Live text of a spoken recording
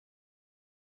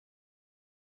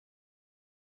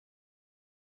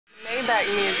Maybach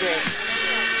music.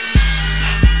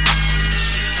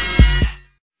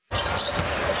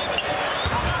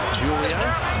 Julia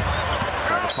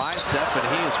trying to find Steph, and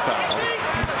he is fouled.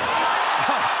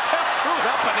 Oh, Steph threw it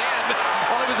up and in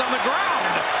while he was on the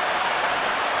ground.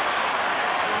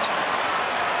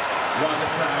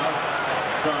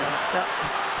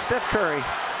 Steph Curry.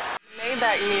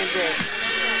 Maybach music.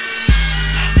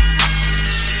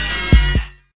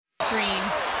 Screen.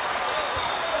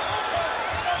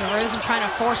 DeRozan trying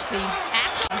to force the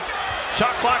action.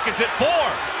 Shot clock is at 4.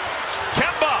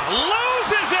 Kemba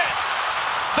loses it.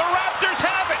 The Raptors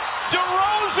have it.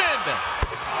 DeRozan.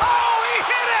 Oh, he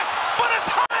hit it, but a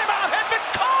timeout had been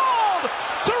called.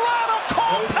 Toronto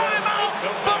called timeout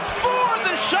before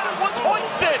the shot was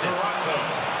hoisted.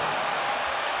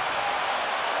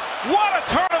 What a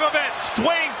turn of events.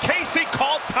 Dwayne Casey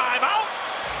called timeout,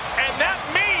 and that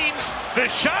means the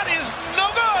shot is no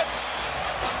good.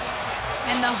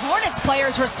 And the Hornets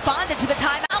players responded to the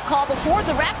timeout call before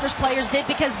the Raptors players did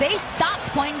because they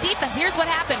stopped playing defense. Here's what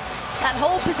happened. That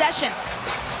whole possession.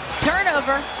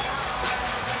 Turnover.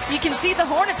 You can see the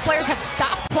Hornets players have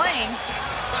stopped playing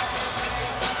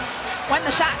when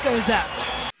the shot goes up.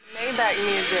 Maybach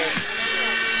music.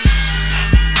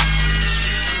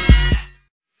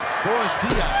 Boris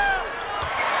Diaw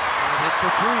hit the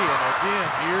 3, and again,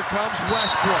 here comes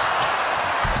Westbrook.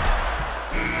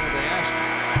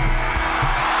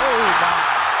 Oh my,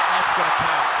 that's gonna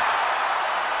count.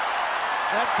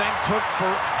 That thing took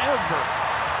forever.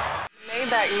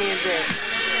 Maybach music.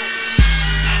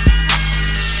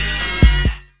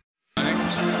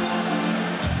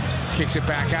 Kicks it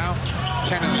back out.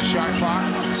 10 on the shot clock.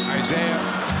 Isaiah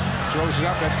throws it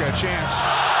up. That's got a chance.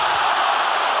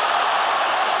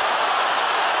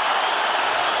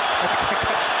 That's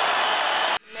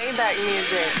Maybach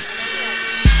music.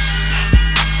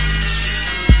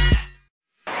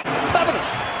 Fabulous.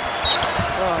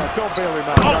 Oh, don't bail him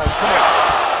out, guys. Come on.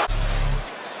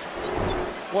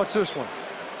 What's this one?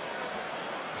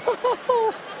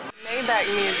 Maybach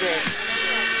music.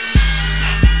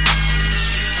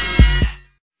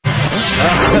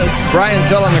 Brian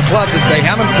telling the club that they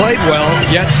haven't played well,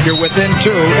 yet you're within 2.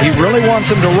 He really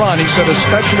wants them to run. He said,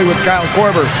 especially with Kyle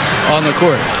Korver on the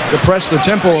court, to press the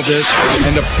tempo of this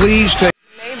and to please take.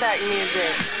 Maybach music.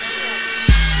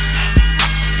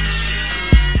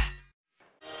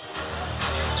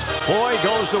 Boy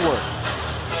goes to work.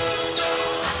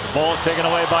 Ball taken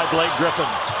away by Blake Griffin.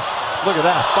 Look at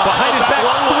that. Behind his back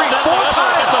 3, 4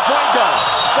 times. It's a point guard.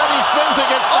 Then he spins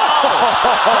against Fowler.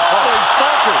 Holy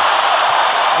smokers.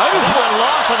 I think even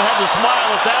Lawson had to smile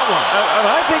at that one. And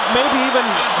I think maybe even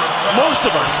most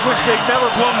of us wish they'd never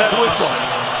blown that whistle.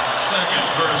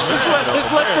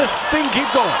 Just let this thing keep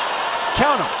going.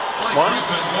 Count them. 1,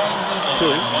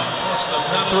 2,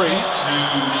 3,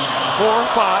 4,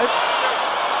 5,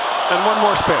 and one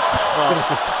more spin.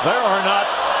 There are not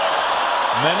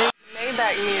many.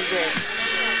 Maybach music.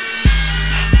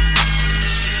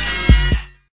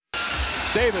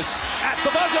 Davis at the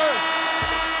buzzer.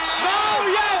 No,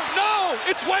 yes, no,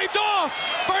 it's waved off.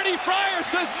 Bernie Fryer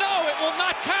says no, it will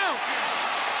not count.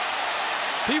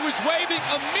 He was waving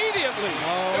immediately.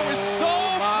 It was so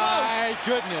close. My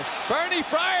goodness. Bernie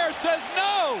Fryer says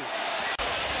no.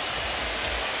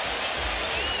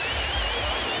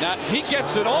 Now, he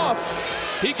gets it off.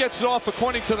 He gets it off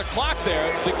according to the clock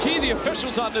there. The key, the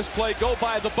officials on this play go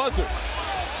by the buzzer.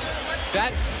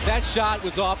 That shot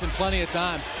was off in plenty of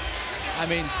time. I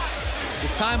mean,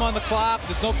 there's time on the clock.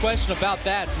 There's no question about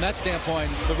that. From that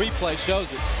standpoint, the replay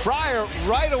shows it. Fryer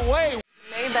right away.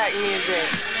 Maybach music.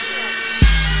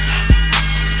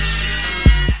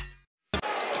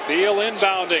 Beal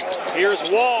inbounding. Here's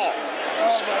Wall.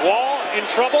 Wall in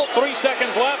trouble. 3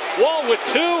 seconds left. Wall with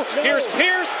 2. Here's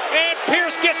Pierce, and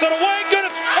Pierce gets it away. Good,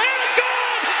 and it's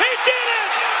gone. He did it.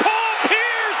 Paul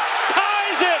Pierce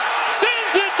ties it,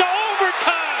 sends it to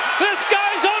overtime. This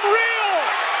guy's unreal.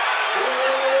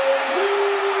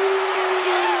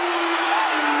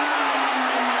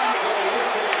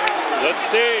 Let's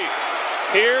see.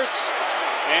 Pierce,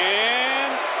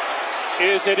 and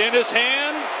is it in his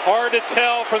hand? Hard to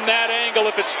tell from that angle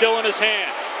if it's still in his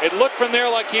hand. It looked from there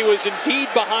like he was indeed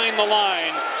behind the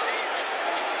line.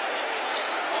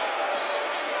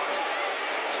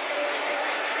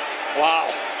 Wow,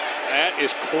 that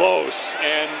is close.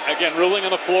 And again, ruling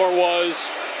on the floor was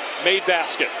made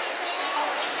basket.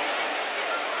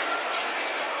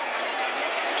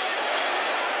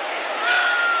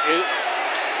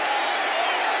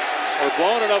 We're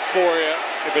blowing it up for you.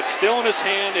 If it's still in his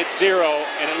hand, it's 0,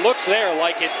 and it looks there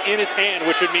like it's in his hand,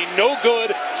 which would mean no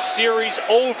good. Series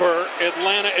over.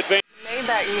 Atlanta advance.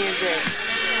 Maybach music.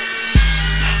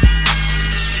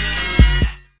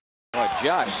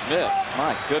 Josh Smith,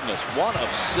 my goodness, 1 of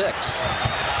 6.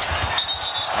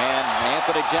 And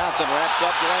Anthony Johnson wraps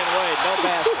up Dwayne Wade. No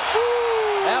basket.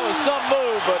 That was some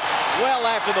move, but well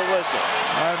after the whistle.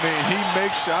 I mean, he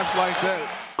makes shots like that.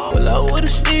 Pull up with a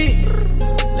stick,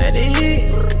 let it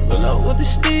hit. Pull up with the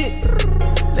stick,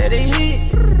 let it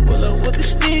hit. Pull up with the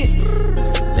stick,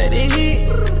 let it hit.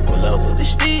 Pull up with the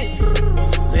stick,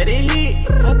 let it hit.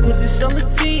 I put this on the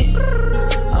 10,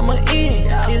 I'ma in.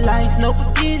 Your life no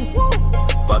beginning.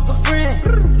 Fuck a friend,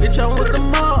 bitch, I'm with the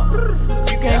mob.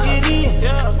 You can't get in.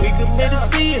 We committed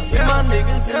sin. Free my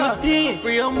niggas in the pen.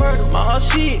 Free on murder, my whole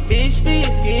shit. Bitch,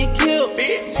 sticks getting killed.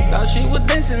 Thought she was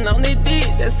dancing on their dick.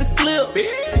 That's the clip.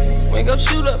 We ain't gon'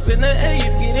 shoot up in the air,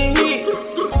 you getting hit.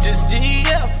 Just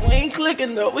GF, we ain't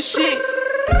clicking over shit.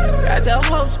 Got that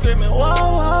hoe screaming, whoa,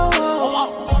 whoa,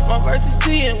 whoa. My verse is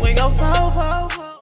 10, we gon' fall.